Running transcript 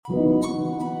Welcome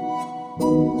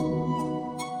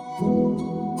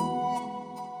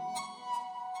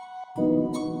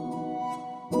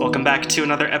back to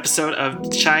another episode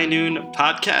of Chai Noon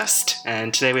Podcast,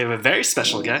 and today we have a very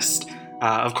special guest.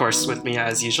 Of course, with me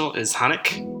as usual is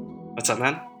Hanik. What's up,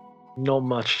 man? Not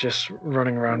much, just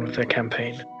running around with their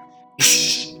campaign.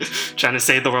 Trying to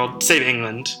save the world, save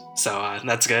England, so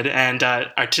that's good. And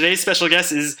our today's special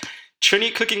guest is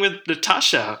Trini Cooking with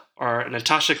Natasha, or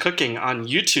Natasha Cooking on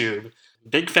YouTube.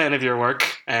 Big fan of your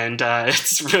work, and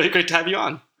it's really great to have you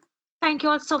on. Thank you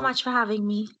all so much for having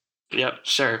me. Yep,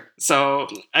 sure. So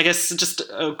I guess just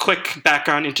a quick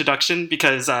background introduction,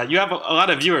 because you have a lot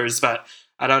of viewers, but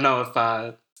I don't know if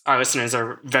our listeners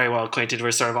are very well acquainted.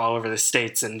 We're sort of all over the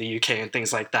States and the UK and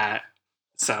things like that.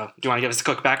 So do you want to give us a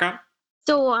quick background?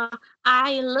 So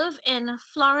I live in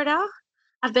Florida.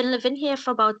 I've been living here for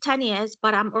about 10 years,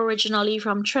 but I'm originally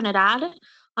from Trinidad,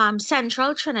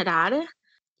 central Trinidad.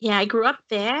 Yeah, I grew up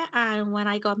there, and when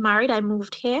I got married, I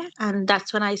moved here, and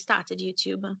that's when I started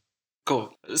YouTube.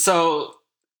 Cool. So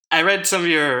I read some of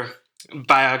your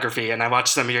biography and I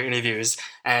watched some of your interviews,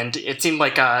 and it seemed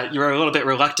like you were a little bit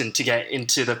reluctant to get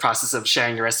into the process of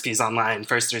sharing your recipes online.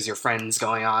 First, there's your friends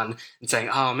going on and saying,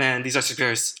 "Oh man, these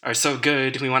recipes are so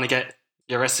good. We want to get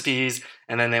your recipes,"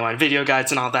 and then they want video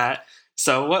guides and all that.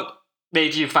 So, what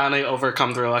made you finally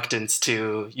overcome the reluctance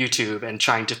to YouTube and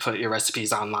trying to put your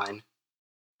recipes online?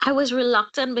 I was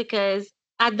reluctant because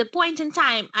at the point in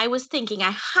time, I was thinking I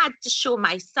had to show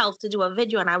myself to do a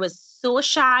video, and I was so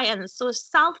shy and so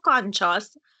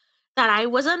self-conscious that I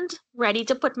wasn't ready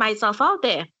to put myself out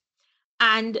there.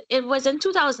 And it was in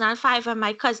 2005, and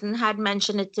my cousin had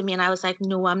mentioned it to me, and I was like,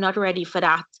 no, I'm not ready for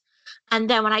that. And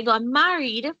then when I got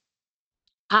married,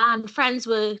 friends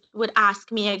would ask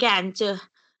me again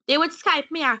they would Skype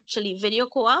me actually, video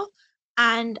call,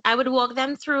 and I would walk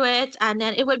them through it. And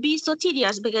then it would be so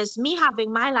tedious because me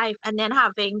having my life and then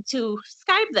having to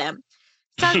Skype them.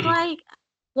 So it's like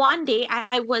one day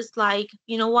I was like,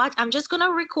 you know what? I'm just going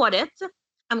to record it.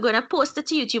 I'm going to post it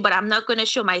to YouTube, but I'm not going to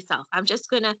show myself. I'm just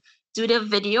going to do the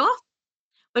video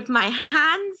with my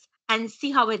hands and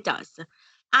see how it does.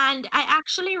 And I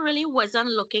actually really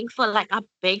wasn't looking for like a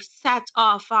big set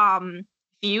of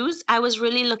views. I was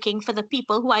really looking for the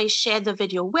people who I shared the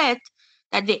video with,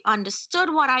 that they understood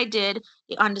what I did,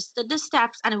 they understood the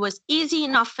steps, and it was easy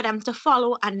enough for them to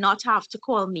follow and not have to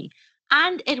call me.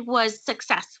 And it was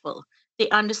successful. They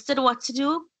understood what to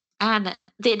do and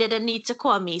they didn't need to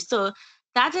call me. So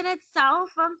that in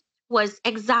itself was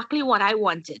exactly what I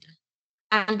wanted.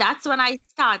 And that's when I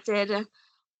started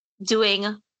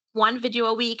doing one video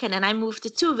a week, and then I moved to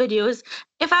 2 videos.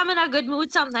 If I'm in a good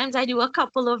mood, sometimes I do a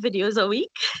couple of videos a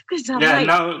week. Yeah, like,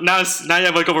 now you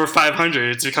have like over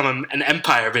 500. It's become an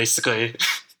empire, basically.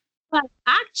 But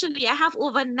actually, I have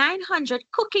over 900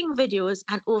 cooking videos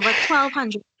and over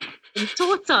 1,200 in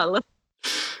total.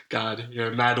 God,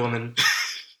 you're a mad woman.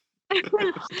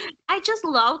 I just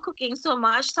love cooking so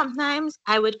much. Sometimes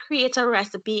I would create a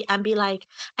recipe and be like,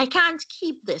 I can't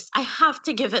keep this. I have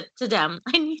to give it to them.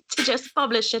 I need to just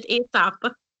publish it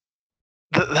ASAP.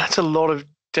 That's a lot of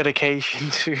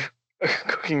dedication to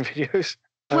cooking videos.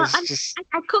 Well,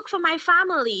 I cook for my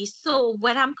family. So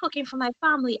when I'm cooking for my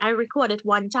family, I record it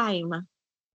one time.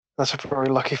 That's a very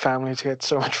lucky family to get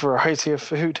so much variety of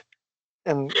food.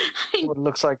 And what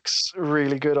looks like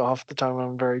really good half the time.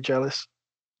 I'm very jealous.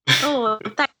 Oh,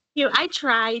 thank you. I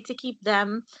try to keep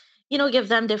them, give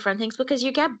them different things because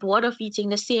you get bored of eating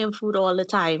the same food all the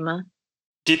time.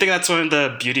 Do you think that's one of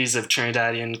the beauties of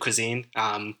Trinidadian cuisine?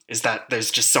 Is that there's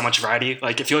just so much variety?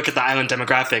 Like if you look at the island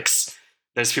demographics,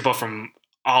 there's people from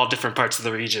all different parts of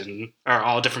the region or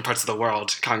all different parts of the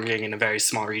world congregating in a very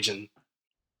small region.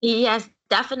 Yes,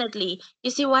 definitely.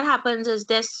 You see, what happens is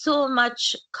there's so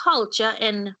much culture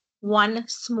in one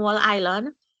small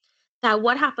island that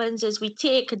what happens is we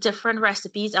take different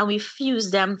recipes and we fuse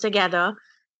them together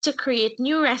to create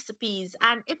new recipes,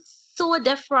 and it's so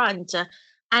different.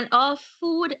 And our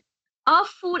food,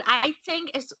 I think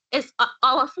is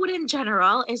our food in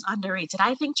general is underrated.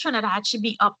 I think Trinidad should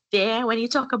be up there when you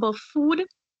talk about food.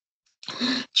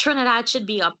 Trinidad should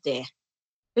be up there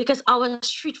because our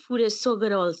street food is so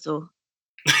good also.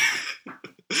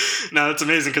 No, that's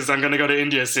amazing because I'm going to go to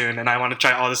India soon and I want to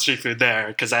try all the street food there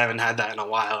because I haven't had that in a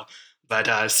while.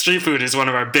 But street food is one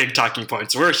of our big talking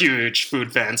points. We're huge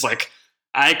food fans. Like,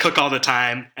 I cook all the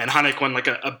time, and Hanik won like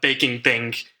a baking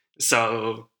thing.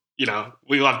 So,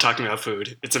 we love talking about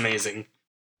food. It's amazing.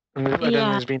 And then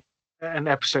there's been an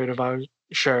episode of our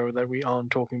show that we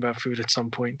aren't talking about food at some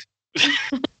point.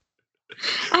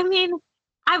 I mean,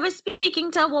 I was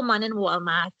speaking to a woman in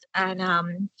Walmart,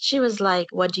 and she was like,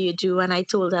 "What do you do?" And I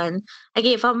told her, and I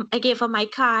gave her my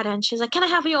card, and she's like, "Can I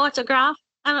have your autograph?"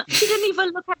 And she didn't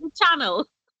even look at the channel.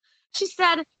 She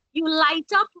said, "You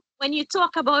light up when you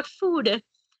talk about food."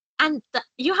 And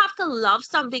you have to love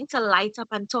something to light up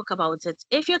and talk about it.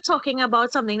 If you're talking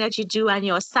about something that you do and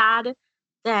you're sad,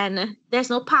 then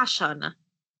there's no passion.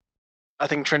 I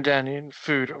think Trinidadian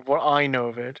food, what I know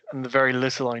of it, and the very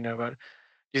little I know about it,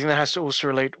 do you think that has to also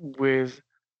relate with,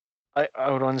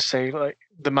 I would want to say, like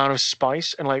the amount of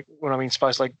spice, and like when I mean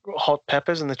spice, like hot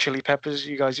peppers and the chili peppers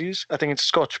you guys use? I think it's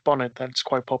Scotch bonnet that's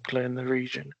quite popular in the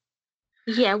region.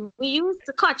 Yeah, we use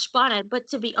the Scotch bonnet, but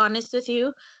to be honest with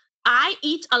you, I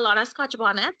eat a lot of Scotch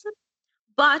bonnet,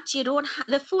 but you don't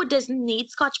the food doesn't need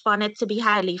Scotch bonnet to be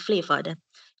highly flavored.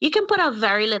 You can put a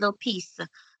very little piece,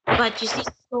 but you see,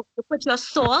 so you put your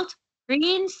salt.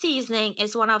 Green seasoning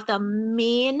is one of the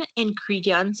main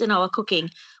ingredients in our cooking,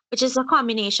 which is a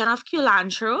combination of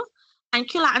culantro, and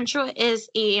culantro is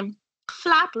a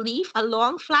flat leaf, a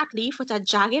long flat leaf with a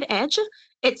jagged edge.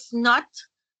 It's not,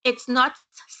 it's not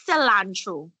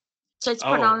cilantro, so it's Oh,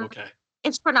 pronounced okay.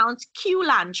 it's pronounced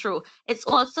culantro. It's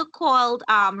also called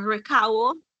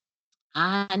ricao,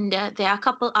 and there are a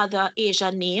couple other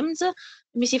Asian names. Let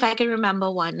me see if I can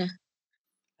remember one.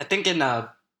 I think in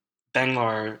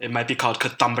Bangalore it might be called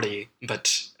Kothambari,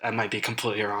 but I might be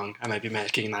completely wrong. I might be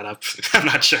making that up. I'm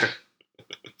not sure.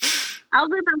 I'll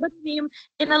remember the name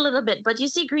in a little bit, but you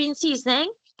see, green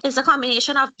seasoning is a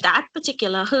combination of that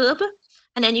particular herb,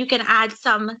 and then you can add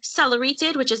some celery to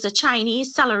it, which is the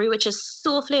Chinese celery, which is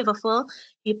so flavorful.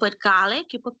 You put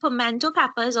garlic, you put pimento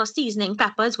peppers or seasoning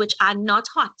peppers, which are not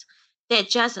hot. They're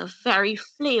just very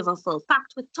flavorful,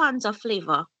 packed with tons of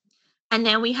flavor. And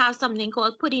then we have something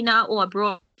called pudina or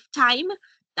broth thyme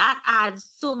that adds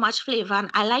so much flavor.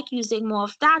 And I like using more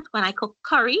of that when I cook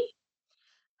curry.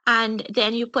 And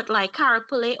then you put like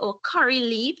carapule or curry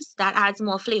leaves that adds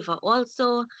more flavor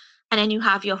also. And then you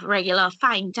have your regular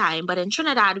fine thyme. But in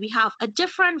Trinidad, we have a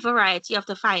different variety of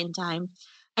the fine thyme.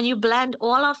 And you blend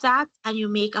all of that and you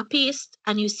make a paste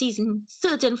and you season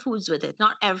certain foods with it,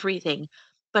 not everything,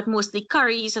 but mostly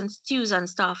curries and stews and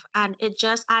stuff. And it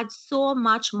just adds so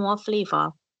much more flavor.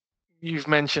 You've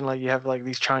mentioned like you have like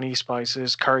these Chinese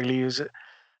spices, curry leaves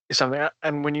is something,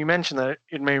 and when you mentioned that,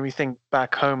 it made me think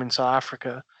back home in South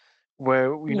Africa,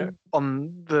 where Yeah.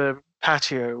 on the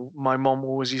patio, my mom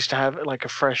always used to have like a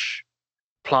fresh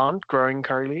plant growing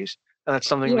curry leaves, and that's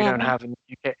something we Yeah. don't have in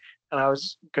the UK. And I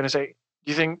was going to say,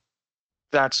 do you think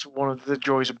that's one of the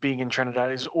joys of being in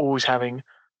Trinidad is always having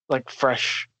like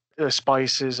fresh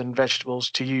spices and vegetables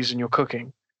to use in your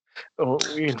cooking? Or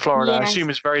in Florida, I Yes.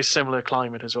 assume it's very similar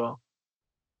climate as well.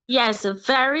 Yes, a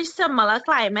very similar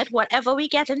climate. Whatever we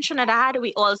get in Trinidad,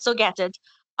 we also get it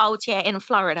out here in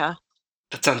Florida.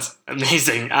 That sounds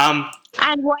amazing.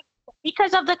 And what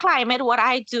because of the climate, what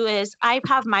I do is I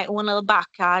have my own little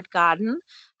backyard garden.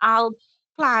 I'll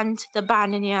plant the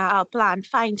banania, I'll plant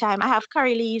fine thyme, I have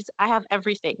curry leaves, I have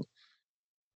everything.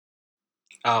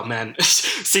 Oh man,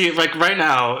 see, like right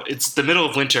now, it's the middle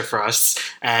of winter for us,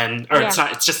 or Yeah. it's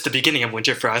not. It's just the beginning of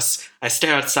winter for us. I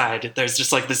stare outside. There's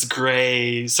just like this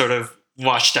gray, sort of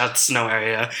washed out snow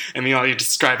area, and meanwhile you're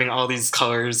describing all these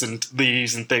colors and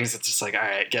leaves and things. It's just like, all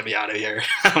right, get me out of here.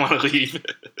 I want to leave.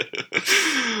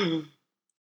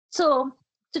 So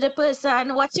to the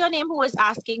person, what's your name, who was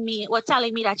asking me or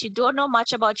telling me that you don't know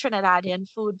much about Trinidadian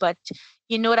food, but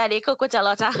you know that they cook with a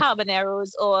lot of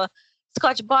habaneros or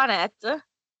Scotch bonnet.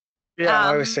 Yeah,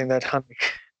 I was Um, saying that, honey.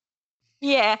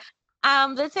 Yeah.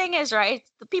 The thing is, right,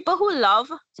 the people who love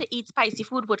to eat spicy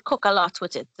food would cook a lot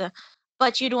with it.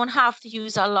 But you don't have to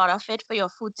use a lot of it for your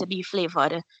food to be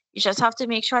flavored. You just have to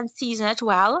make sure and season it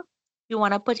well. You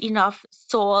want to put enough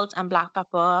salt and black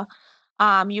pepper.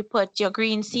 You put your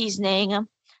green seasoning,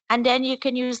 and then you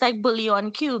can use like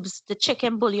bouillon cubes, the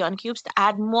chicken bouillon cubes, to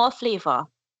add more flavor.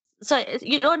 So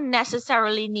you don't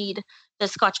necessarily need the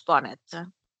Scotch bonnet.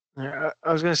 Yeah,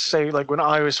 I was going to say, like when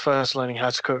I was first learning how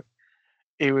to cook,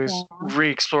 it was Yeah.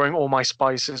 re-exploring all my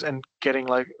spices and getting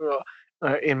like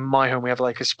in my home we have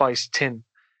like a spice tin,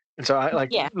 and so I like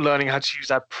Yeah. learning how to use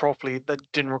that properly. That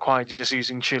didn't require just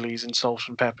using chilies and salt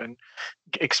and pepper, and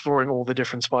exploring all the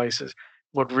different spices.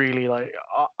 What really like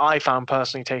I found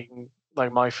personally taking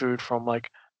like my food from like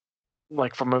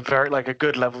from a very like a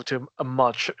good level to a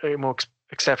much more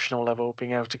exceptional level,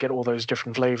 being able to get all those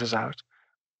different flavors out.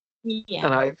 Yeah.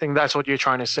 And I think that's what you're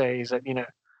trying to say is that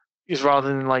is rather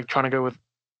than like trying to go with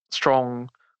strong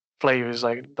flavors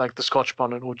like the Scotch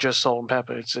bonnet or just salt and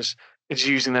pepper, it's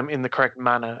using them in the correct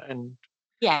manner. And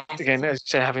Yes. again, as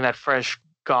I say, having that fresh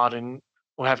garden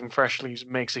or having fresh leaves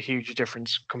makes a huge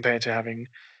difference compared to having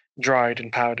dried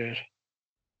and powdered.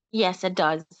 Yes, it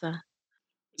does.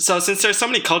 So since there's so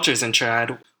many cultures in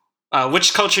Trinidad,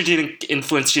 which culture do you think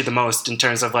influenced you the most in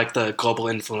terms of like the global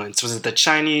influence? Was it the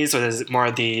Chinese, or is it more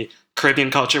the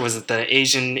Caribbean culture? Was it the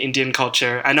Asian Indian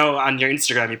culture? I know on your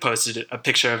Instagram you posted a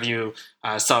picture of you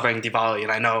celebrating Diwali,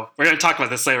 and I know we're going to talk about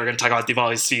this later. We're going to talk about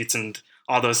Diwali sweets and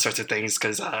all those sorts of things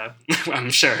because I'm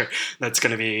sure that's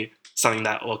going to be something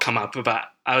that will come up. But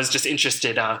I was just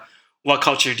interested, what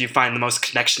culture do you find the most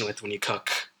connection with when you cook?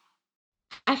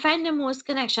 I find the most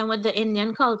connection with the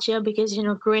Indian culture because,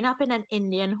 growing up in an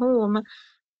Indian home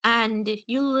and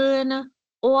you learn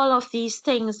all of these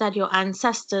things that your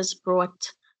ancestors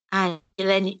brought, and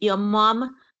then your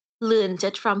mom learned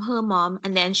it from her mom,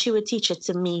 and then she would teach it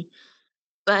to me.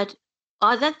 But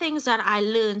other things that I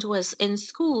learned was in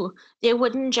school, they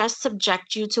wouldn't just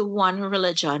subject you to one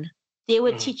religion, they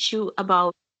would Mhm. teach you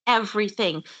about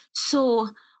everything. So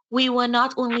we were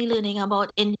not only learning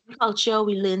about Indian culture,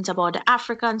 we learned about the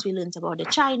Africans, we learned about the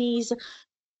Chinese.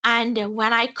 And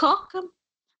when I cook,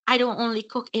 I don't only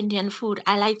cook Indian food.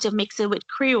 I like to mix it with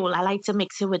Creole. I like to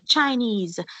mix it with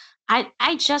Chinese.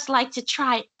 I just like to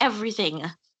try everything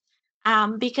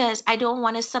because I don't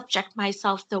want to subject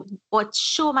myself to or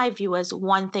show my viewers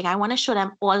one thing. I want to show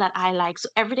them all that I like. So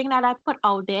everything that I put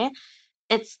out there,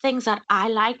 it's things that I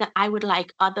like that I would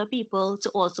like other people to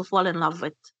also fall in love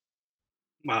with.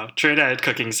 Wow, Trinidad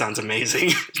cooking sounds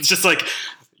amazing. It's just like,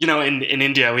 in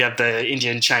India, we have the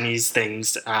Indian Chinese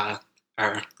things,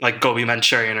 or like gobi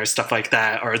Manchurian or stuff like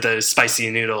that, or the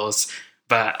spicy noodles.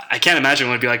 But I can't imagine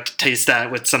what it'd be like to taste that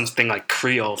with something like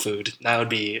Creole food. That would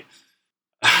be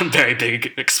a very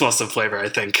big, explosive flavor, I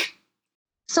think.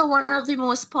 So one of the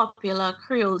most popular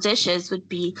Creole dishes would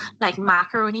be like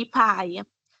macaroni pie.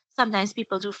 Sometimes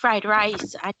people do fried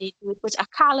rice and they do it with a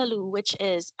kalaloo, which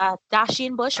is a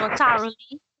dasheen bush or taro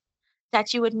leaf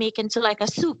that you would make into like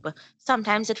a soup.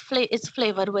 Sometimes it's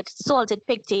flavored with salted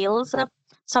pigtails.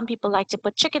 Some people like to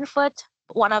put chicken foot.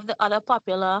 One of the other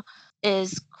popular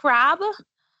is crab,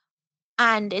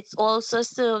 and it's also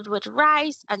served with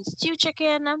rice and stew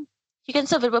chicken. You can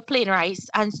serve it with plain rice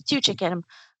and stew chicken,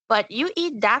 but you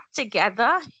eat that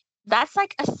together. That's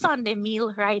like a Sunday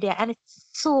meal right there, and it's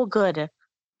so good.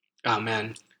 Oh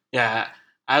man, yeah,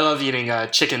 I love eating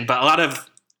chicken, but a lot of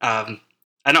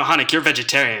I know Hanik, you're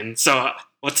vegetarian, so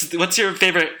what's your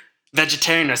favorite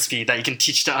vegetarian recipe that you can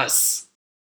teach to us?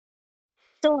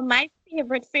 So my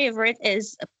favorite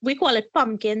is we call it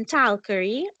pumpkin tal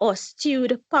curry or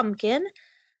stewed pumpkin,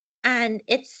 and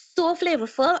it's so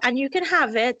flavorful. And you can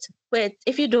have it with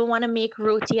if you don't want to make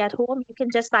roti at home, you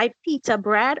can just buy pita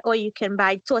bread or you can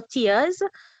buy tortillas,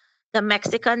 the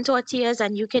Mexican tortillas,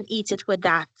 and you can eat it with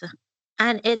that.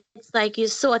 And it's like you're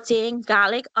sauteing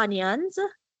garlic, onions,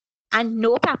 and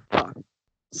no pepper.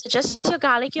 So just your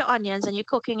garlic, your onions, and you're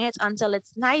cooking it until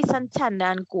it's nice and tender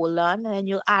and golden. And then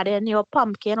you add in your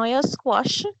pumpkin or your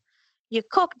squash. You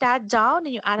cook that down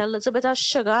and you add a little bit of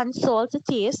sugar and salt to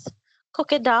taste.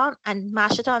 Cook it down and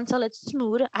mash it until it's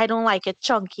smooth. I don't like it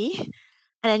chunky.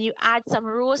 And then you add some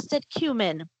roasted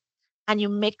cumin and you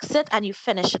mix it and you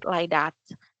finish it like that.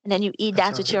 And then you eat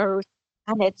That that with sounds your root.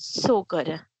 And it's so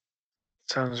good.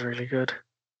 sounds really good.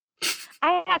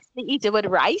 I actually eat it with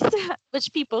rice,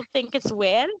 which people think it's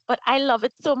weird, but I love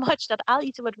it so much that I'll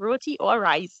eat it with roti or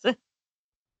rice.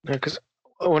 Because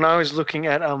when I was looking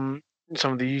at some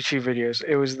of the YouTube videos,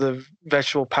 it was the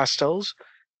vegetable pastels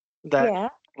that Yeah.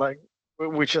 like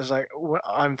which is like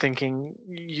I'm thinking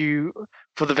you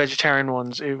for the vegetarian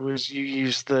ones it was you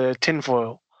use the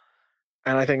tinfoil,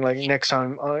 and I think like next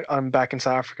time I'm back in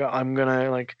South Africa I'm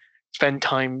gonna like spend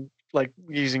time like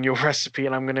using your recipe,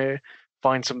 and I'm gonna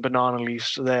find some banana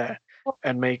leaves there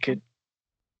and make it,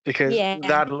 because Yeah.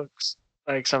 that looks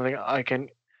like something I can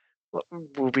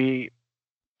will be,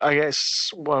 I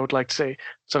guess what I would like to say,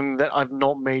 something that I've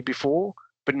not made before,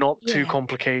 but not too Yeah.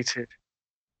 complicated.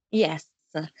 Yes.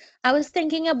 I was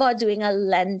thinking about doing a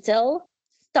lentil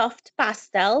stuffed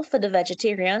pastel for the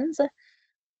vegetarians.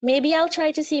 Maybe I'll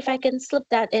try to see if I can slip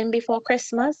that in before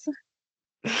Christmas.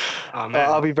 Oh I'll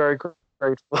man. be very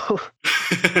grateful.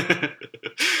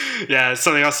 Yeah,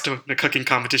 something else to a cooking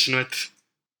competition with.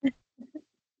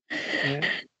 Yeah.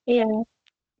 Yeah.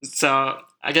 So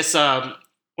I guess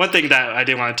one thing that I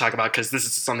did want to talk about, because this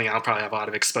is something I'll probably have a lot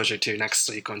of exposure to next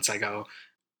week once I go.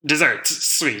 Desserts,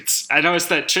 sweets. I noticed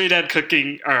that Trinidad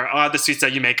cooking, or a lot of the sweets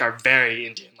that you make are very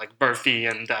Indian, like burfi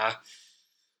and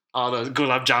all the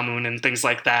gulab jamun and things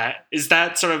like that. Is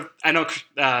that sort of? I know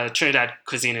Trinidad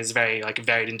cuisine is very like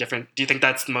varied and different. Do you think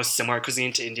that's the most similar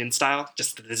cuisine to Indian style?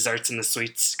 Just the desserts and the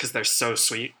sweets because they're so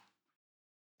sweet.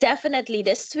 Definitely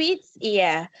the sweets,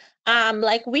 yeah.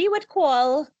 Like we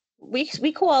call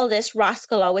this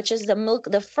rascala, which is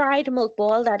the fried milk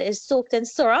ball that is soaked in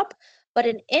syrup. But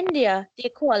in India, they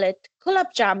call it gulab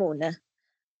jamun.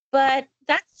 But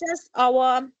that's just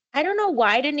I don't know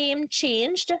why the name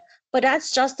changed, but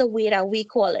that's just the way that we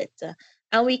call it.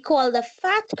 And we call the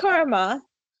fat kurma,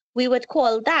 we would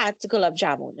call that gulab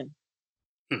jamun.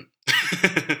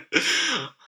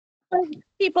 For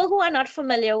people who are not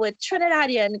familiar with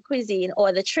Trinidadian cuisine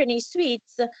or the Trini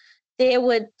sweets, they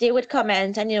would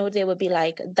comment and they would be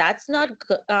like, "That's not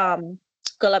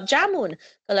gulab jamun.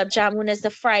 Gulab jamun is the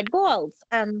fried balls."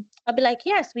 I'll be like,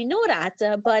 "Yes, we know that,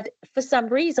 but for some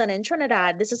reason in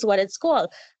Trinidad, this is what it's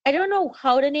called." I don't know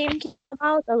how the name came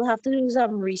out. I'll have to do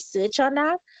some research on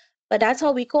that, but that's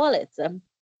how we call it.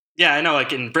 Yeah, I know.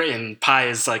 Like in Britain, pie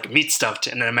is like meat stuffed,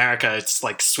 and in America, it's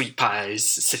like sweet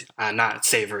pies, not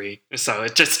savory. So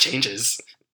it just changes.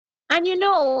 And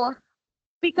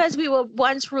because we were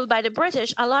once ruled by the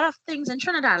British, a lot of things in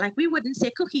Trinidad, like we wouldn't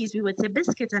say cookies, we would say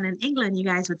biscuits, and in England, you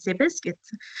guys would say biscuits.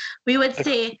 We would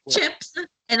say chips.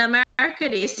 In America,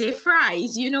 they say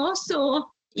fries.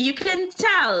 So you can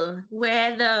tell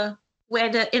where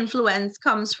the influence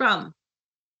comes from.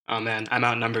 Oh man, I'm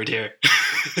outnumbered here.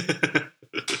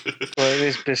 Well, it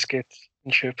is biscuits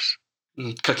and chips.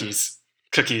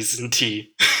 Cookies and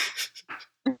tea.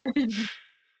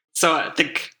 So I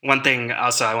think one thing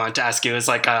also I wanted to ask you is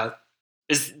like,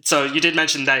 so you did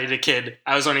mention that you're a kid.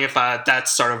 I was wondering if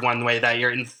that's sort of one way that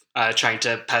you're trying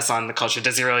to pass on the culture.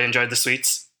 Does he really enjoy the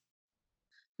sweets?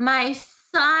 My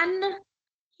son,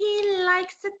 he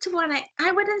likes it too, and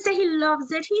I wouldn't say he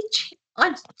loves it.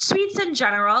 On sweets in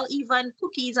general, even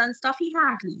cookies and stuff, he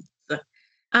hardly eats.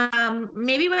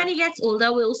 Maybe when he gets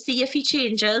older, we'll see if he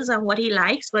changes and what he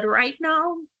likes. But right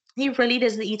now, he really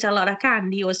doesn't eat a lot of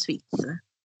candy or sweets.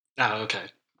 Oh, okay.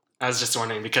 I was just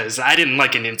wondering because I didn't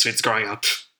like Indian sweets growing up.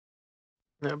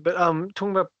 Yeah, but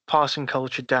talking about passing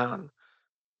culture down,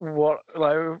 what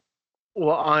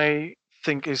I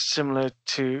think is similar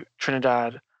to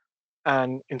Trinidad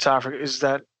and in South Africa is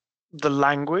that the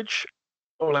language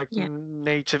or like Yeah.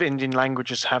 native Indian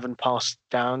languages haven't passed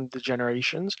down the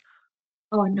generations.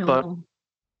 Oh no.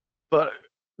 But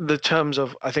the terms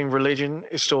of I think religion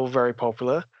is still very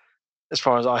popular, as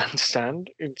far as I understand,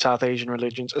 in South Asian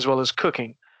religions, as well as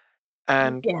cooking.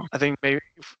 And Yeah. I think maybe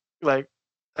like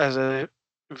as a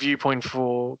viewpoint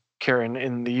for Kieran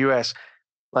in the US,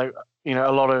 like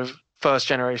a lot of first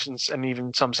generations and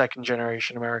even some second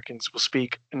generation Americans will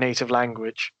speak a native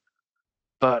language,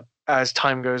 but as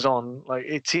time goes on, like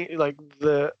like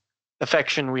the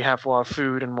affection we have for our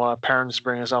food and what our parents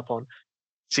bring us up on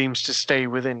seems to stay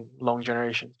within long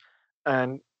generations.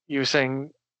 And you were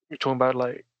saying you're talking about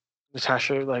like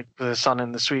Natasha, like the sun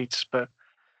and the sweets, but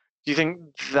do you think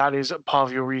that is a part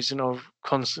of your reason of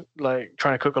constant like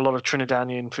trying to cook a lot of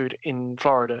Trinidadian food in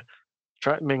Florida,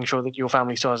 making sure that your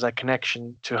family still has that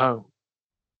connection to home?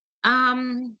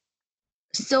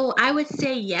 So I would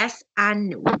say yes and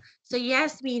no. So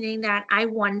yes, meaning that I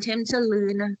want him to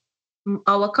learn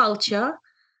our culture,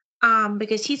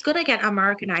 because he's gonna get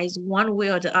Americanized one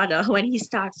way or the other when he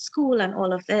starts school and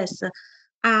all of this.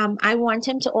 I want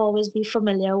him to always be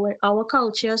familiar with our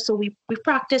culture, so we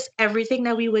practice everything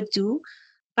that we would do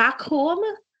back home,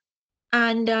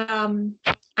 and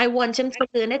I want him to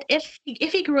learn it. If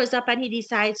he grows up and he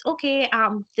decides, okay,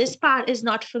 this part is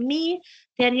not for me,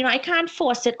 then I can't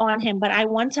force it on him. But I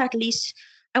want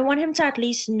him to at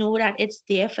least know that it's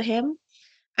there for him,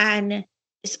 and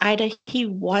it's either he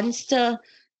wants to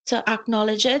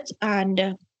acknowledge it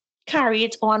and carry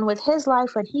it on with his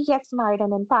life when he gets married,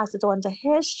 and then pass it on to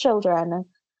his children.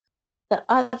 The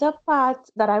other part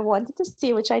that I wanted to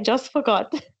say, which I just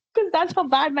forgot, because that's how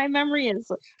bad my memory is.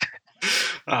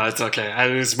 It's okay. I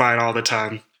lose mine all the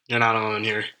time. You're not alone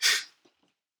here.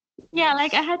 Yeah,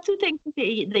 like I had two things to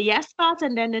say: the yes part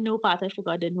and then the no part. I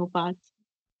forgot the no part.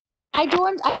 I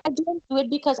don't do it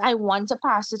because I want to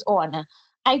pass it on.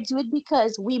 I do it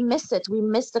because we miss it. We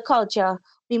miss the culture.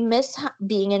 We miss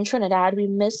being in Trinidad. We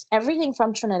miss everything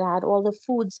from Trinidad, all the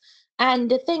foods. And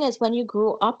the thing is, when you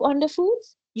grow up on the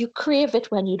foods, you crave it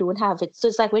when you don't have it. So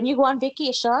it's like when you go on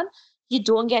vacation, you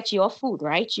don't get your food,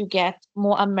 right? You get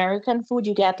more American food.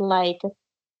 You get like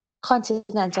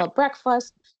continental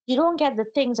breakfast. You don't get the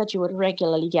things that you would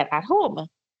regularly get at home.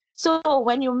 So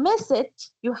when you miss it,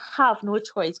 you have no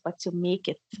choice but to make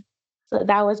it. So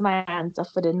that was my answer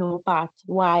for the no part.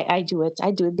 Why I do it.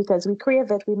 I do it because we crave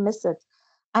it, we miss it.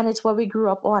 And it's what we grew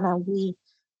up on, and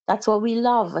that's what we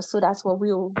love. So that's what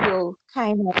we'll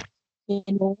kind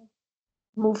of,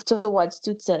 move towards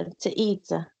to eat.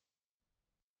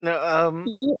 No,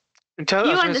 You, I you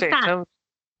was going to say, understand?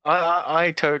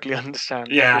 I totally understand.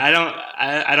 Yeah,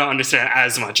 I don't understand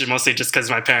as much. Mostly just because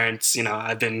my parents,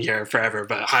 I've been here forever.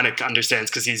 But Hanukkah understands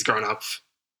because he's grown up.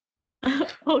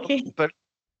 Okay.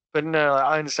 But no,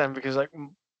 I understand because like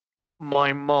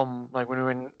my mom, like when we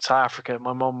were in South Africa,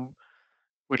 my mom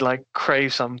would like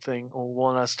crave something or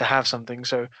want us to have something.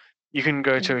 So you can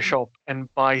go to a Mhm. shop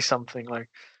and buy something. Like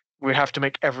we have to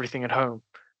make everything at home,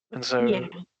 and Yeah.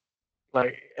 so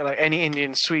like any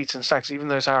Indian sweets and snacks, even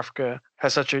though South Africa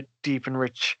has such a deep and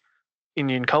rich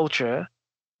Indian culture,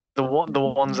 the ones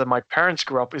Mhm. that my parents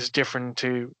grew up is different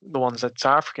to the ones that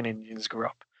South African Indians grew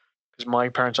up. Because my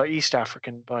parents are East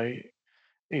African by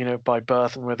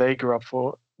birth and where they grew up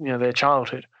for their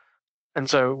childhood. And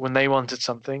so when they wanted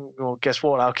something, well, guess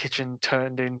what? Our kitchen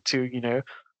turned into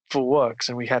full works,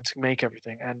 and we had to make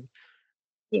everything. And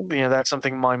Yeah. that's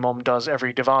something my mom does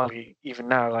every Diwali, even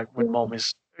now. Like when Yeah. mom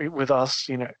is with us,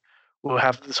 we'll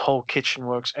have this whole kitchen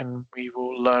works, and we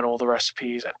will learn all the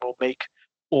recipes, and we'll make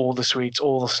all the sweets,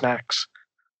 all the snacks,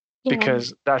 Yeah.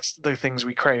 because that's the things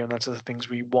we crave, and that's the things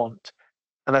we want,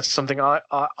 and that's something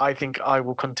I think I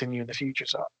will continue in the future.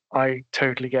 So I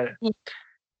totally get it, Yeah.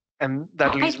 and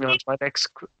that I leads me on think. to my next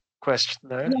question,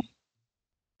 though, Yeah.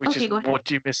 which is Okay, go ahead. what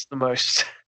do you miss the most?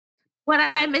 What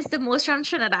I miss the most from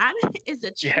Trinidad is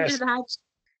the Yes. Trinidad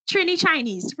Trini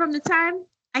Chinese. From the time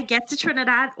I get to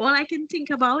Trinidad, all I can think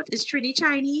about is Trini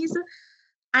Chinese.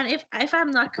 And if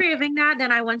I'm not craving that,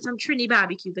 then I want some Trini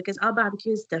barbecue because our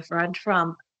barbecue is different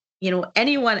from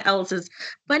anyone else's.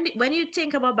 When you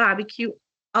think about barbecue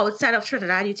outside of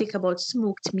Trinidad, you think about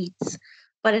smoked meats.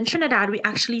 But in Trinidad, we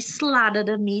actually slather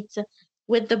the meat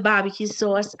with the barbecue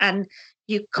sauce and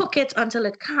you cook it until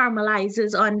it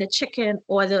caramelizes on the chicken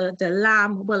or the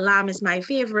lamb. Well, lamb is my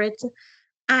favorite.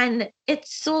 And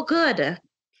it's so good.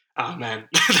 Oh man,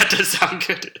 that does sound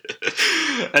good.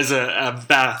 As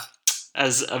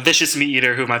as a vicious meat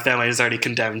eater who my family has already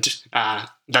condemned, that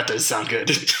does sound good.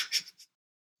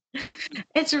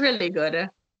 It's really good.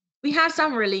 We have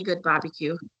some really good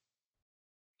barbecue.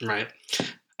 Right.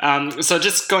 So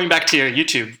just going back to your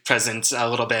YouTube presence a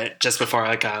little bit, just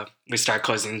before we start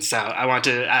closing this out, I want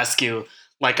to ask you,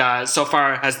 so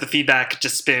far has the feedback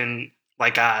just been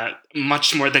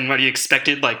much more than what you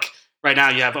expected? Like right now,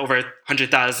 you have over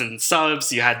 100,000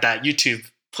 subs. You had that YouTube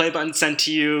play button sent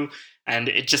to you, and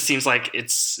it just seems like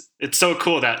it's so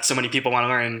cool that so many people want to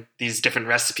learn these different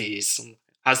recipes.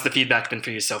 How's the feedback been for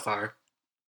you so far?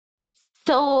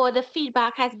 So the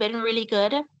feedback has been really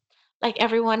good. Like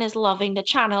everyone is loving the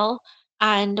channel.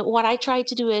 And what I try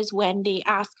to do is when they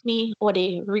ask me or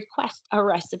they request a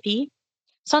recipe,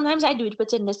 sometimes I do it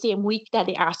within the same week that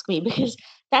they ask me because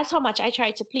that's how much I try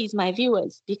to please my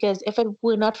viewers. Because if it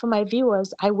were not for my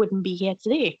viewers, I wouldn't be here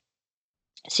today.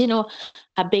 So,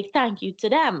 a big thank you to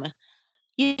them.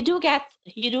 You do get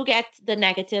the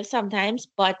negative sometimes,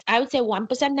 but I would say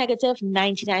 1% negative,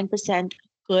 99%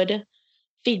 good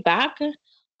feedback.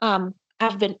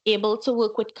 I've been able to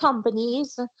work with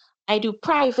companies. I do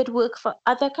private work for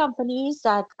other companies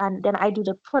and then I do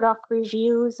the product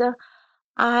reviews.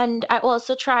 And I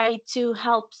also try to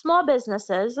help small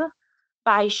businesses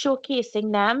by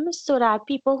showcasing them so that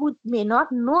people who may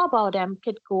not know about them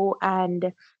could go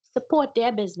and support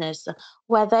their business,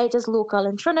 whether it is local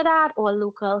in Trinidad or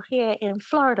local here in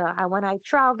Florida. And when I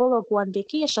travel or go on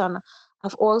vacation,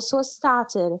 I've also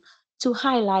started to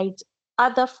highlight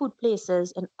other food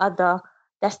places and other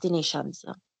destinations.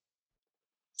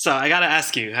 So I gotta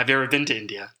ask you, have you ever been to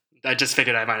India? I just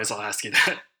figured I might as well ask you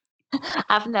that.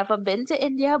 I've never been to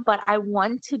India, but I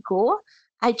want to go.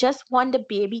 I just want the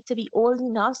baby to be old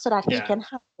enough so that he Yeah. can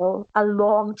handle a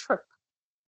long trip.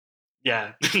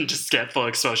 Yeah, just get full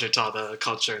exposure to all the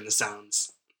culture and the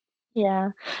sounds.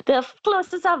 Yeah. The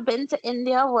closest I've been to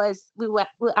India was we were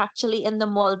actually in the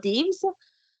Maldives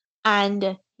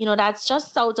and that's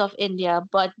just south of India,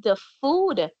 but the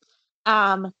food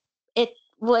um it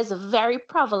was very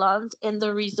prevalent in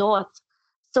the resort.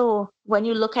 So when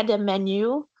you look at the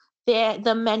menu,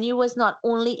 the menu was not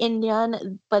only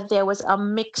Indian, but there was a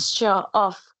mixture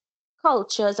of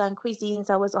cultures and cuisines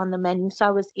that was on the menu. So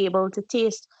I was able to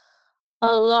taste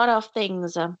a lot of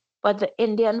things. But the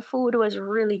Indian food was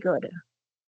really good.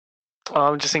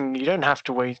 I'm just thinking you don't have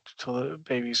to wait till the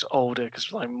baby's older,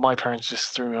 because like my parents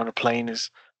just threw me on a plane as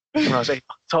when I was 8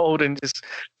 months old and just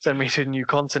sent me to a new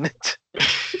continent.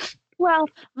 Well,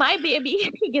 my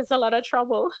baby he gives a lot of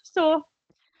trouble, so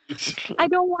I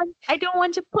don't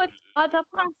want to put other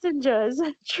passengers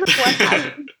through what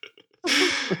I.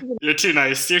 You're too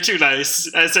nice. You're too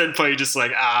nice. At a certain point, you're just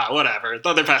like, whatever. The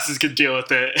other passengers can deal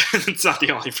with it. It's not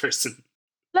the only person.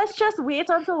 Let's just wait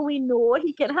until we know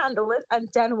he can handle it, and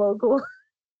then we'll go.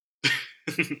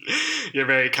 You're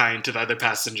very kind to the other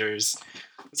passengers.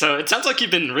 So it sounds like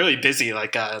you've been really busy.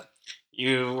 Like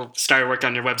you started work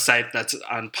on your website that's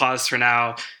on pause for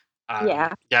now.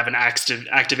 Yeah. You have an active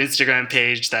Instagram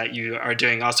page that you are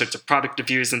doing all sorts of product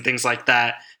reviews and things like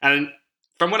that. And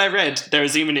from what I read, there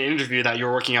was even an interview that you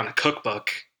were working on a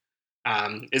cookbook.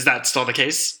 Is that still the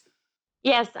case?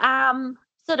 Yes.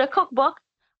 So the cookbook,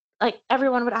 like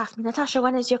everyone would ask me, Natasha,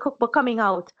 when is your cookbook coming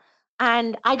out?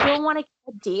 And I don't want to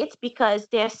give a date because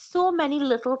there's so many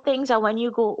little things that when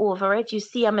you go over it, you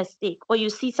see a mistake or you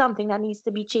see something that needs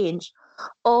to be changed.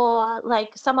 Or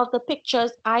like some of the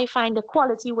pictures, I find the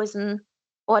quality wasn't,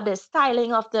 or the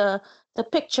styling of the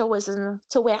picture wasn't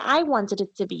to where I wanted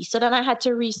it to be. So then I had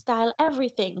to restyle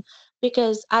everything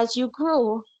because as you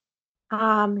grow,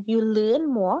 you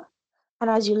learn more, and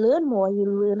as you learn more, you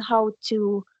learn how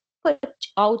to put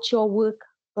out your work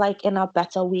like in a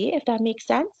better way, if that makes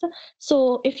sense.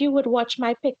 So if you would watch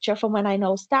my picture from when I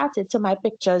now started to my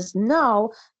pictures now,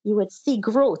 you would see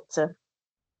growth.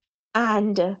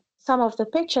 And some of the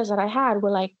pictures that I had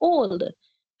were like old,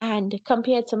 and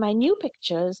compared to my new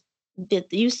pictures,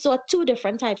 you saw two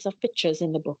different types of pictures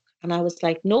in the book, and I was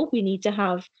like, no, we need to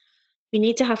have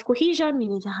cohesion. We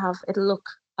need to have it look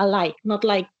alike, not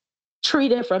like three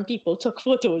different people took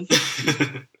photos.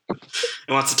 It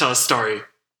wants to tell a story.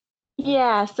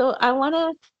 Yeah, so I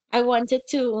wanted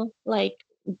to like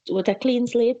with a clean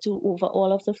slate do over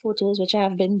all of the photos, which I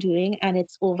have been doing, and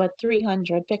it's over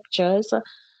 300 pictures.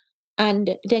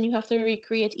 And then you have to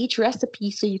recreate each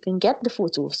recipe so you can get the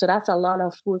photo. So that's a lot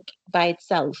of work by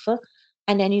itself.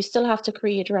 And then you still have to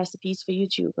create recipes for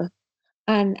YouTube.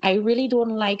 And I really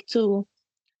don't like to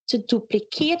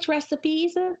duplicate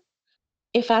recipes.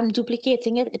 If I'm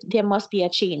duplicating it, there must be a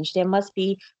change. There must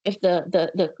be, if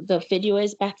the video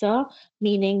is better,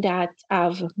 meaning that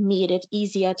I've made it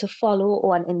easier to follow,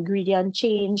 or an ingredient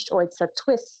changed, or it's a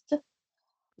twist.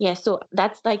 Yeah, so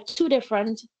that's like two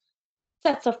different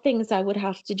sets of things I would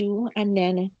have to do. And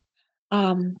then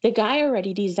the guy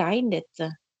already designed it,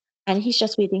 and he's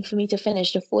just waiting for me to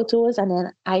finish the photos. And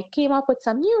then I came up with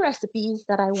some new recipes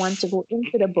that I want to go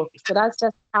into the book. So that's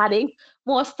just adding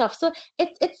more stuff. So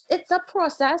it's a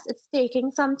process. It's taking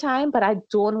some time, but I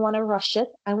don't want to rush it.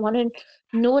 I want to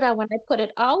know that when I put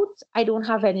it out, I don't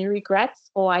have any regrets,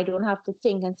 or I don't have to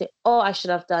think and say, oh, I should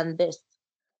have done this.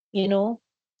 You know,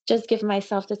 just give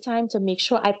myself the time to make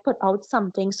sure I put out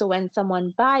something so when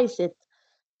someone buys it,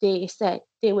 they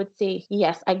would say,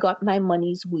 yes, I got my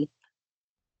money's worth.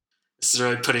 This is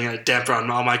really putting a damper on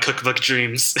all my cookbook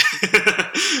dreams.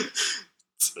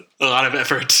 It's a lot of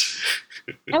effort.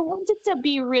 I want it to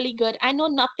be really good. I know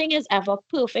nothing is ever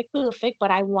perfect,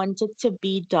 but I want it to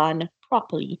be done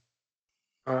properly.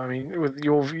 I mean, with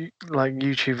your like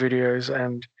YouTube videos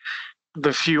and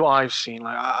the few I've seen,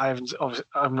 like I haven't, obviously,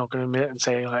 I'm not going to admit and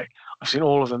say like I've seen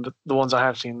all of them, but the ones I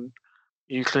have seen,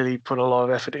 you clearly put a lot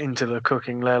of effort into the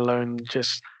cooking, let alone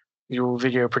just your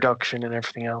video production and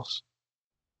everything else.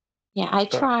 Yeah, I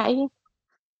So, try.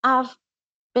 I've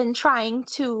been trying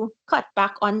to cut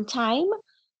back on time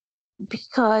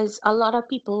because a lot of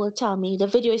people will tell me the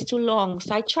video is too long.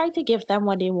 So I try to give them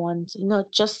what they want,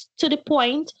 just to the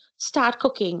point, start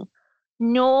cooking.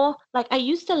 No, like I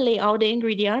used to lay out the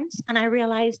ingredients and I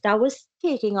realized that was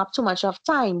taking up too much of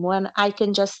time when I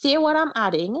can just say what I'm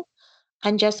adding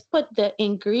and just put the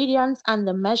ingredients and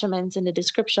the measurements in the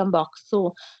description box.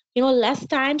 So, less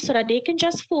time so that they can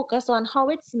just focus on how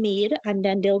it's made and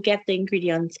then they'll get the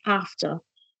ingredients after.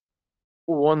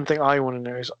 one thing I want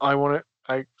to know is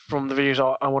from the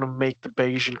videos I want to make the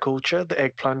Bayesian culture, the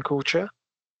eggplant culture,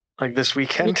 like this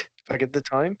weekend if I get the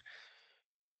time.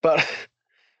 But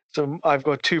so I've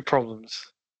got two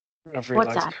problems. I've What's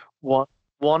realized that?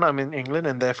 one I'm in England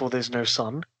and therefore there's no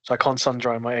sun, so I can't sun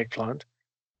dry my eggplant.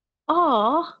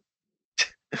 Oh,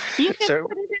 you can So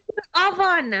put it in the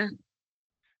oven.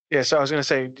 yeah, so I was going to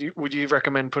say, would you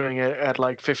recommend putting it at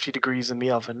like 50 degrees in the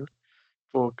oven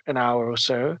for an hour or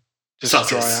so, just to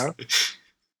dry Celsius. out?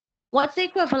 What's the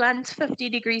equivalent 50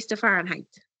 degrees to Fahrenheit?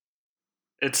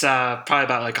 It's probably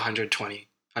about like 120,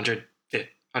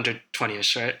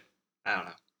 120-ish, right? I don't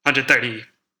know. 130.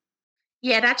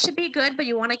 Yeah, that should be good, but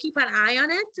you want to keep an eye on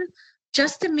it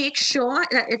just to make sure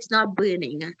that it's not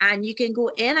burning. And you can go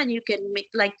in and you can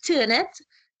turn it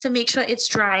to make sure it's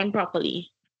drying properly.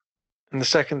 And the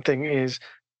second thing is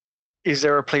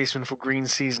there a replacement for green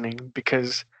seasoning?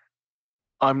 Because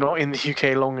I'm not in the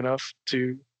UK long enough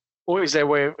to, or is there a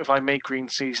way if I make green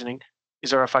seasoning,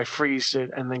 is there if I freeze it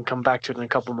and then come back to it in a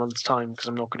couple of months' time because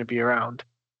I'm not going to be around?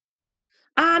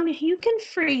 You can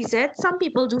freeze it. Some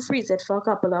people do freeze it for a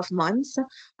couple of months.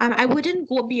 I wouldn't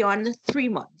go beyond 3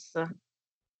 months. So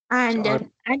And I,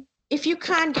 and if you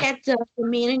can't get the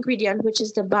main ingredient, which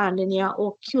is the bandinia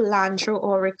or culantro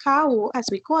or ricao, as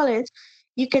we call it,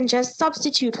 you can just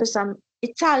substitute for some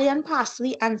Italian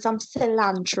parsley and some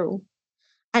cilantro.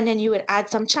 And then you would add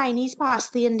some Chinese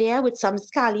parsley in there with some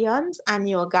scallions and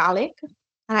your garlic.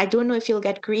 And I don't know if you'll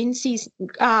get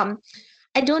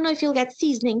I don't know if you'll get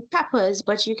seasoning peppers,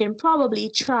 but you can probably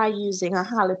try using a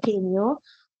jalapeno.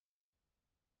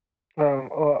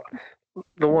 Well,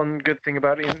 the one good thing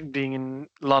about being in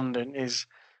London is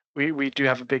we do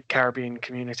have a big Caribbean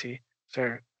community,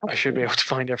 so I should be able to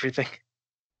find everything.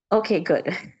 Okay,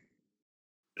 good.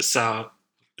 So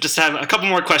just have a couple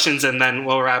more questions and then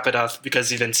we'll wrap it up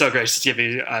because you've been so gracious to give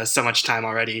you so much time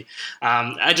already.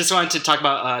 I just wanted to talk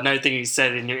about another thing you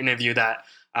said in your interview, that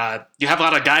you have a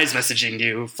lot of guys messaging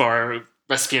you for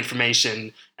recipe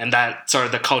information, and that sort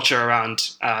of the culture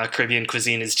around Caribbean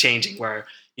cuisine is changing, where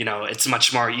it's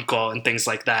much more equal and things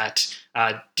like that.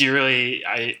 Do you really?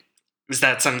 Is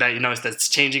that something that you notice that's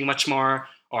changing much more,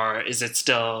 or is it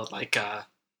still like?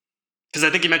 Because I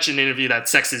think you mentioned in the interview that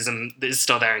sexism is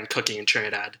still there in cooking in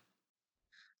Trinidad.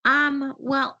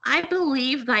 Well, I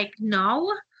believe like now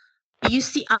you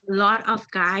see a lot of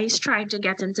guys trying to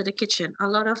get into the kitchen. A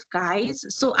lot of guys.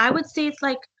 So I would say it's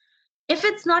like, if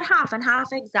it's not half and half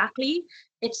exactly,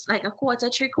 it's like a quarter,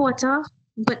 three quarter.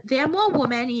 But there are more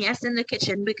women, yes, in the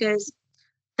kitchen, because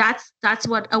that's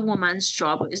what a woman's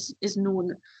job is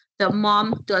known. The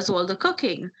mom does all the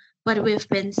cooking. But we've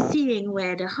been seeing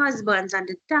where the husbands and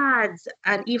the dads,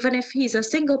 and even if he's a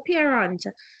single parent,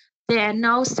 they're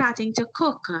now starting to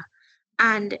cook.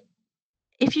 And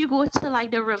if you go to like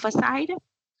the riverside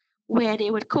where they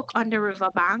would cook on the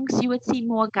riverbanks, you would see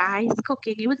more guys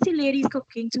cooking. You would see ladies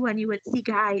cooking too, and you would see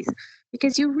guys,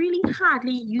 because you really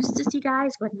hardly used to see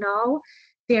guys, but now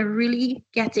they're really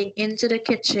getting into the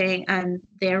kitchen and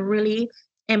they're really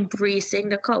embracing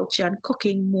the culture and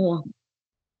cooking more.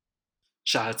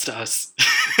 Shout outs to us.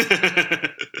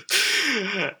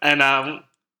 And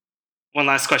one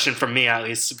last question from me, at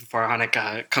least, before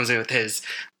Hanek comes in with his.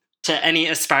 To any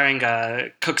aspiring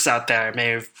cooks out there,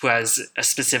 maybe who has a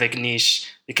specific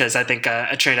niche, because I think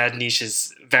a Trinidad niche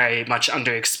is very much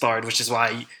underexplored, which is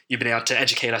why you've been able to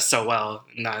educate us so well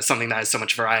in something that has so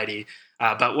much variety.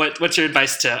 But what's your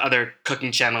advice to other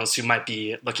cooking channels who might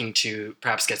be looking to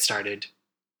perhaps get started?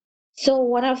 So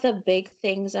one of the big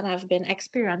things, and I've been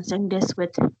experiencing this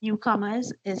with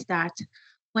newcomers, is that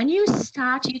when you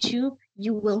start YouTube,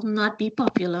 you will not be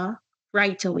popular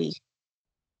right away.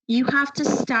 You have to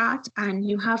start and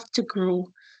you have to grow.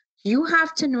 You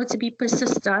have to know to be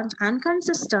persistent and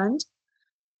consistent.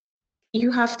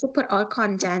 You have to put out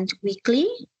content weekly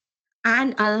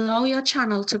and allow your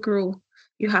channel to grow.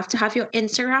 You have to have your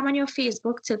Instagram and your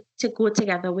Facebook to go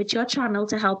together with your channel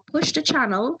to help push the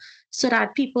channel so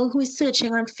that people who is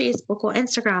searching on Facebook or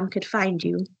Instagram could find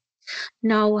you.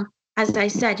 Now, as I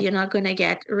said, you're not going to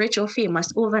get rich or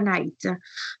famous overnight.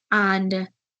 And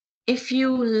if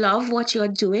you love what you're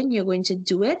doing, you're going to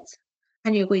do it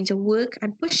and you're going to work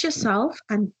and push yourself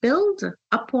and build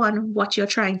upon what you're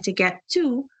trying to get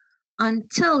to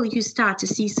until you start to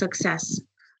see success.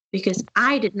 Because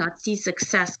I did not see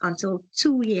success until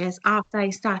 2 years after I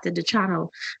started the channel.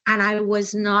 And I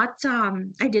was not,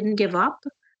 I didn't give up.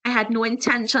 I had no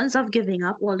intentions of giving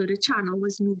up, although the channel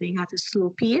was moving at a slow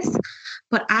pace.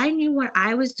 But I knew what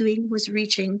I was doing was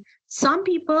reaching some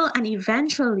people, and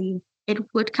eventually it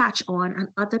would catch on and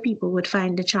other people would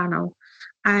find the channel.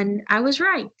 And I was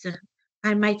right.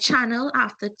 And my channel,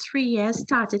 after 3 years,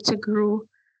 started to grow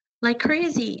like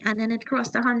crazy. And then it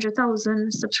crossed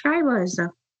 100,000 subscribers.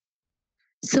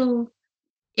 So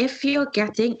if you're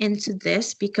getting into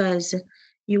this because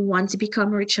you want to become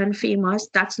rich and famous,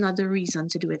 that's not the reason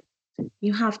to do it.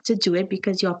 You have to do it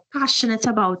because you're passionate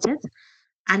about it,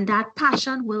 and that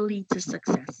passion will lead to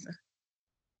success.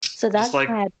 So that's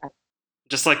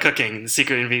just like cooking, the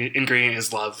secret ingredient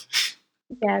is love.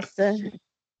 Yes.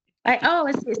 I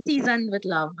always say seasoned with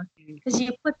love, because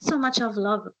you put so much of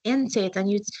love into it,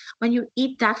 and when you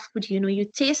eat that food, you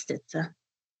taste it.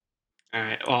 All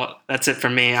right. Well, that's it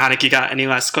from me. Hanek, you got any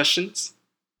last questions?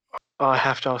 I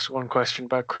have to ask one question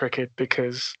about cricket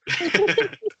because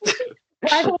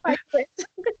I hope I quit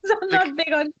because I'm not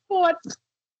big on sports.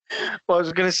 Well, I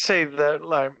was going to say that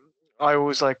like I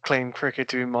always claim cricket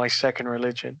to be my second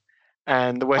religion,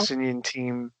 and the West Indian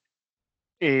team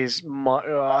is my.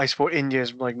 I support India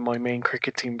as like my main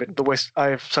cricket team, but I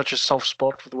have such a soft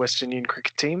spot for the West Indian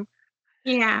cricket team.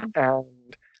 Yeah.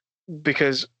 And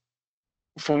because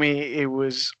for me it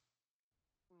was,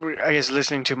 I guess,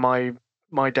 listening to my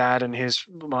dad and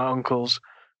my uncles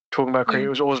talking about cricket. It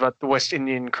was always about the West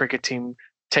Indian cricket team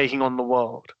taking on the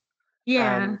world.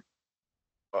 Yeah.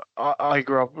 I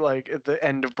grew up like at the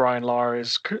end of Brian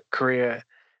Lara's career,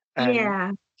 and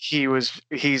Yeah.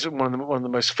 he's one of the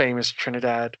most famous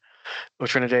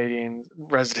Trinidadian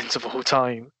residents of all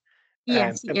time, and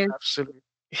Yes, he an is. absolute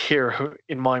hero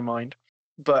in my mind.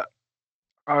 But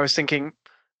I was thinking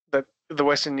that the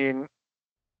West Indian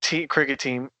cricket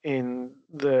team in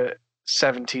the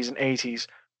 70s and 80s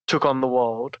took on the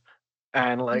world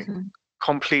and like Hmm.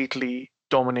 completely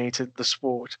dominated the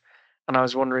sport. And I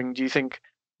was wondering, do you think,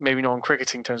 maybe not in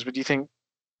cricketing terms, but do you think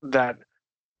that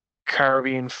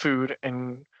Caribbean food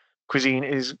and cuisine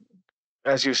is,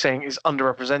 as you're saying, is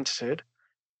underrepresented?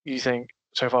 You think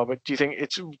so far, but do you think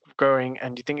it's growing,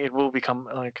 and do you think it will become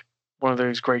like one of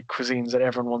those great cuisines that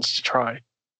everyone wants to try?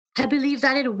 I believe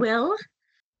that it will.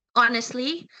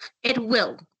 Honestly, it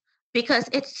will, because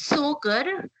it's so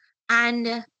good.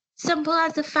 And simple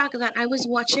as the fact that I was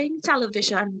watching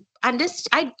television, and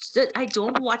I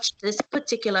don't watch this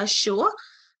particular show,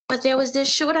 but there was this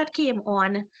show that came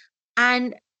on,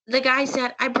 and the guy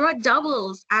said, I brought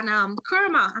doubles and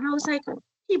kurma. And I was like,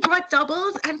 he brought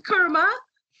doubles and kurma?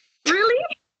 Really?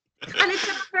 And it's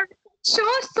an American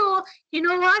show. So, you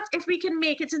know what? If we can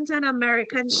make it into an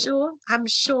American show, I'm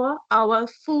sure our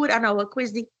food and our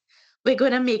cuisine, we're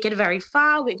going to make it very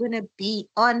far. We're going to be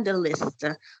on the list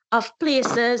of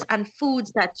places and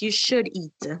foods that you should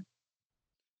eat.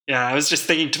 Yeah, I was just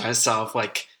thinking to myself,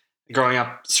 like, growing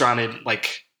up surrounded,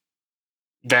 like,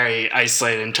 very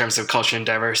isolated in terms of culture and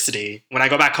diversity. When I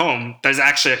go back home, there's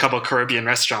actually a couple of Caribbean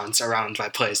restaurants around my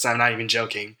place. I'm not even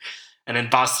joking. And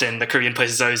in Boston, the Caribbean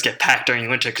places always get packed during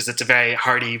winter because it's a very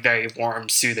hearty, very warm,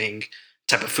 soothing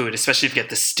type of food, especially if you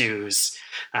get the stews.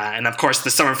 And of course,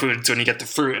 the summer foods, when you get the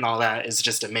fruit and all that, is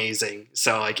just amazing.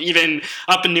 So, like, even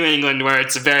up in New England, where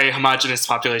it's a very homogenous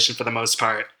population for the most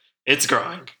part, it's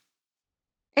growing.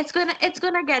 It's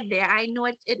gonna get there. I know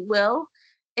it will.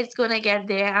 It's gonna get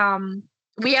there.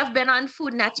 We have been on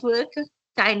Food Network,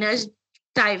 Diners,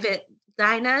 Dive It,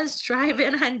 Diners, Drive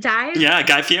In and Dive. Yeah,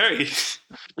 Guy Fieri.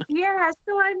 Yeah,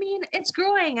 so I mean, it's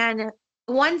growing, and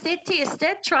once they taste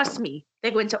it, trust me,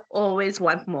 they're going to always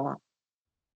want more.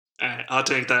 All right, I'll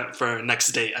take that for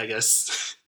next date, I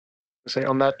guess. Say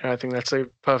on that, I think that's a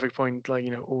perfect point. Like,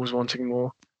 always wanting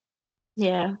more.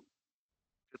 Yeah.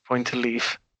 Good point to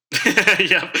leave.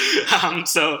 Yep.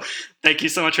 So thank you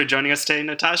so much for joining us today,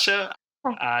 Natasha.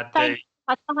 Thank you so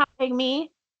much for having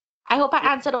me. I hope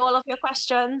I answered all of your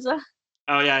questions.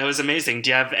 Oh yeah, it was amazing. Do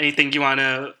you have anything you want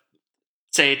to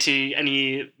say to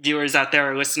any viewers out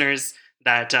there or listeners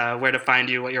that where to find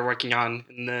you, what you're working on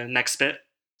in the next bit?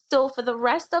 So for the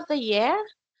rest of the year,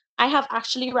 I have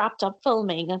actually wrapped up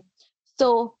filming.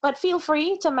 So, but feel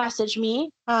free to message me.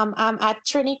 I'm at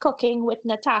Trini Cooking with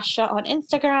Natasha on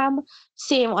Instagram,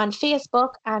 same on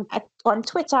Facebook, and on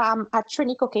Twitter, I'm at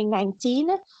Trini Cooking 19.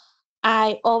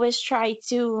 I always try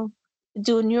to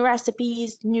do new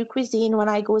recipes, new cuisine when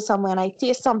I go somewhere and I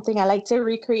taste something, I like to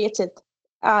recreate it.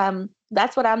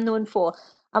 That's what I'm known for.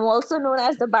 I'm also known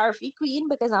as the Barfi Queen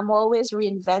because I'm always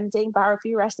reinventing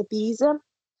Barfi recipes.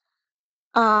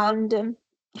 And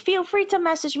feel free to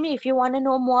message me if you want to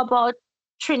know more about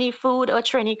Trini food or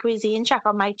Trini cuisine. Check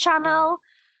out my channel.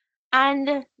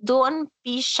 And don't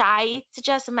be shy to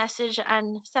just message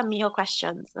and send me your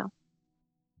questions.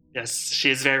 Yes,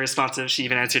 she is very responsive. She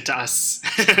even answered to us.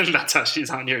 That's how she's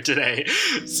on here today.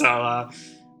 So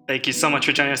thank you so much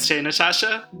for joining us today,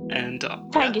 Natasha. And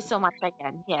thank you so much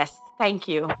again. Yes, thank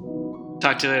you.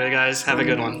 Talk to you later, guys. Have a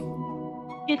good one.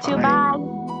 You too. Bye.